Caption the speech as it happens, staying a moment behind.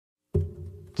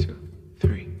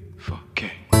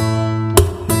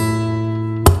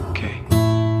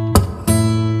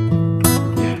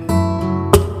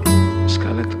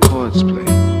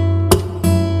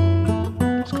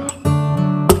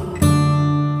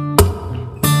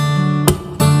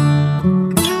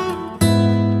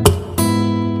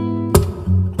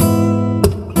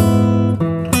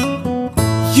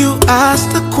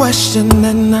asked a question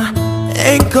and I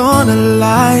ain't gonna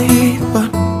lie, but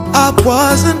I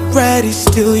wasn't ready,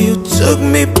 still you took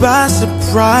me by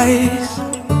surprise.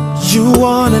 You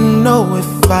wanna know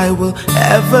if I will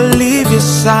ever leave your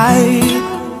side,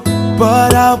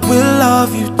 but I will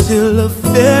love you till the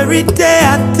very day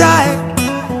I die.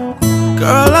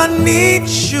 Girl, I need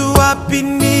you, I've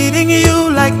been needing you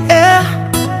like air.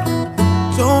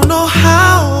 Don't know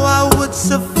how I would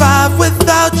survive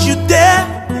without you there.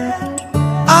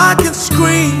 I can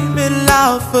scream it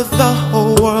loud for the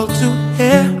whole world to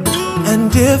hear, and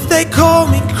if they call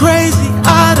me crazy,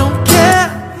 I don't care.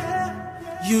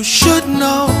 You should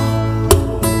know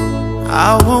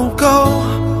I won't go.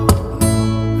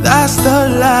 That's the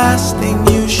last thing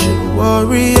you should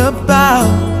worry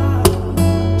about.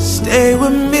 Stay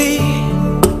with me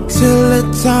till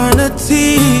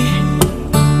eternity,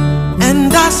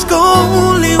 and ask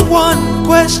only one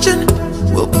question: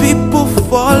 will people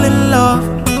fall in love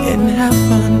in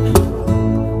heaven?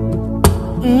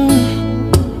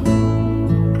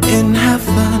 In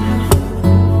heaven.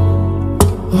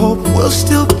 Hope we'll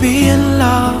still be in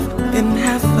love in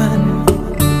heaven.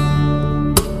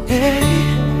 Hey,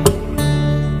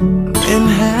 in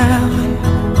heaven.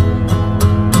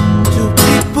 Do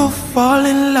people fall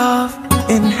in love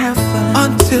in heaven?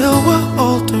 Until we're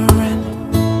older and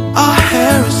our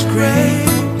hair is gray,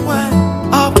 when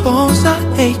our bones are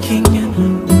aching and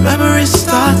memories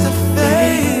start to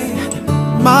fade.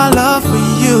 My love for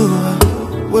you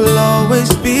will always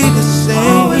be the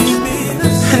same.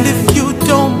 And if you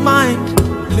don't mind,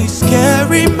 please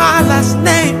carry my last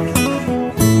name.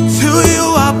 To you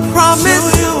I promise,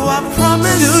 to you I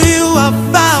promise, to you I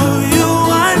vow,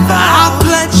 I'll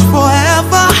pledge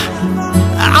forever.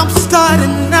 I'm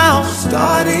starting now,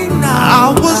 I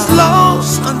was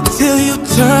lost until you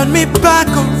turned me back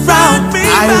around.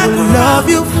 I will love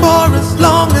you for as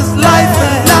long as life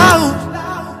allows.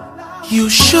 You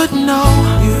should know,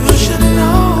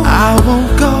 I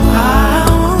won't go,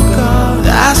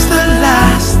 That's the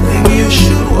last thing you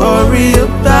should worry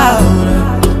about.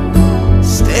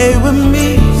 Stay with me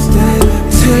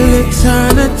till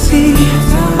eternity,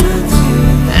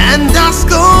 and ask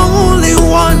only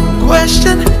one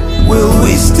question: will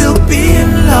we still be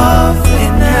in love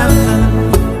in heaven?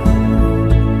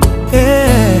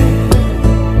 Yeah,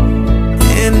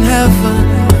 in heaven.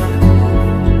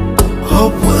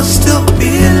 Hope we'll still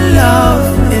be in love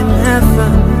in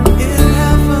heaven. In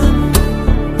heaven.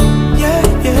 Yeah,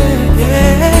 yeah,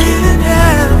 yeah. In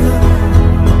heaven.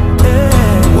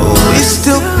 Yeah. Will we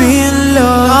still be in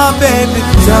love? Oh, baby,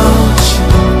 don't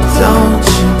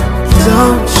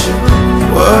you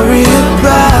worry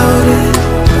about it,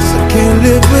 'cause I can't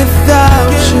live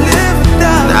without you.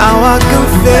 Now I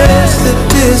confess that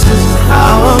this is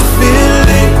how I'm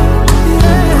feeling.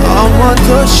 Ọmọ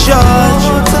tó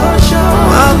ṣọ́jú,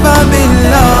 wá bá mi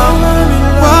lọ,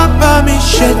 wá bá mi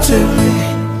ṣètò mi.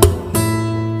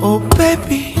 Oh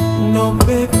baby, no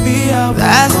baby,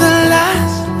 that's the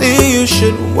last thing you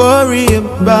should worry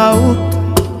about.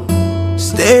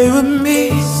 Stay with me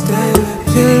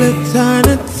till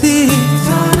eternity,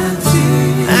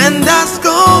 and ask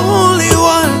only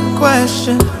one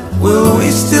question: will we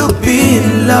still be in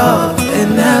love in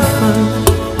heaven?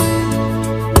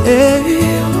 Hey,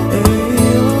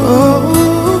 oh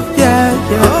yeah,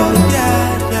 yeah.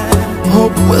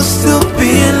 Hope we'll still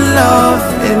be in love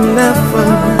in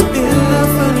heaven.